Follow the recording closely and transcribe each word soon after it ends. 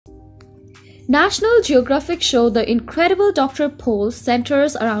National Geographic show The Incredible Dr. Pol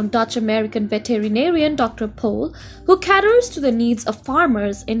centers around Dutch-American veterinarian Dr. Pol, who caters to the needs of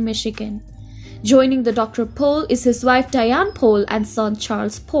farmers in Michigan. Joining the Dr. Pol is his wife Diane Pol and son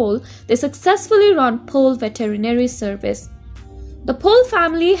Charles Pol. They successfully run Pol Veterinary Service. The Pol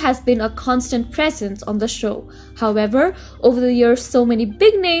family has been a constant presence on the show. However, over the years, so many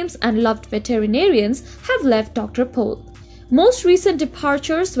big names and loved veterinarians have left Dr. Pol. Most recent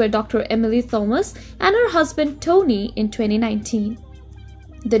departures were Dr. Emily Thomas and her husband Tony in 2019.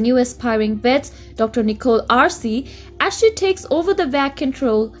 The new aspiring vet, Dr. Nicole Arce, as she takes over the vacant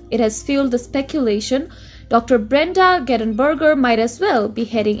role, it has fueled the speculation Dr. Brenda Grettenberger might as well be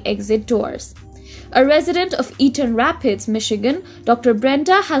heading exit doors. A resident of Eaton Rapids, Michigan, Dr.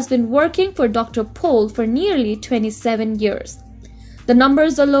 Brenda has been working for Dr. Pol for nearly 27 years. The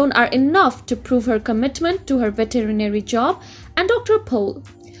numbers alone are enough to prove her commitment to her veterinary job and Dr. Pol.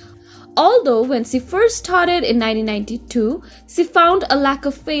 Although when she first started in 1992, she found a lack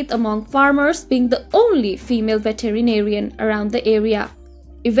of faith among farmers, being the only female veterinarian around the area.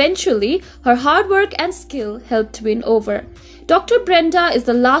 Eventually, her hard work and skill helped win over. Dr. Brenda is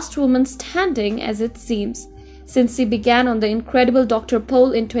the last woman standing, as it seems. Since she began on The Incredible Dr.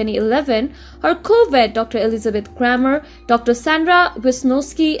 Pol in 2011, her co-vet Dr. Elizabeth Kramer, Dr. Sandra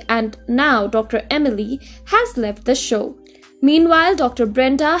Wisnowski, and now Dr. Emily has left the show. Meanwhile, Dr.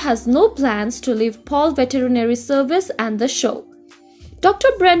 Brenda has no plans to leave Pol Veterinary Service and the show. Dr.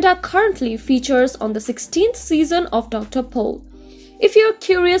 Brenda currently features on the 16th season of Dr. Pol. If you're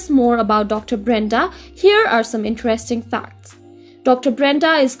curious more about Dr. Brenda, here are some interesting facts. Dr.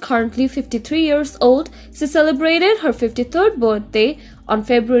 Brenda is currently 53 years old. She celebrated her 53rd birthday on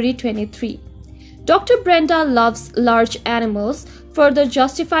February 23. Dr. Brenda loves large animals, further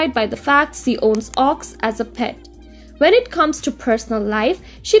justified by the fact she owns ox as a pet. When it comes to personal life,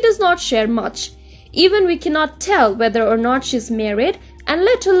 she does not share much. Even we cannot tell whether or not she's married, and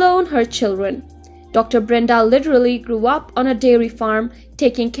let alone her children. Dr. Brenda literally grew up on a dairy farm,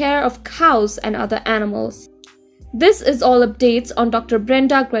 taking care of cows and other animals. This is all updates on Dr.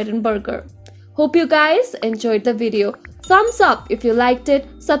 Brenda Grettenberger. Hope you guys enjoyed the video. Thumbs up if you liked it,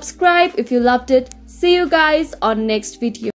 subscribe if you loved it. See you guys on next video.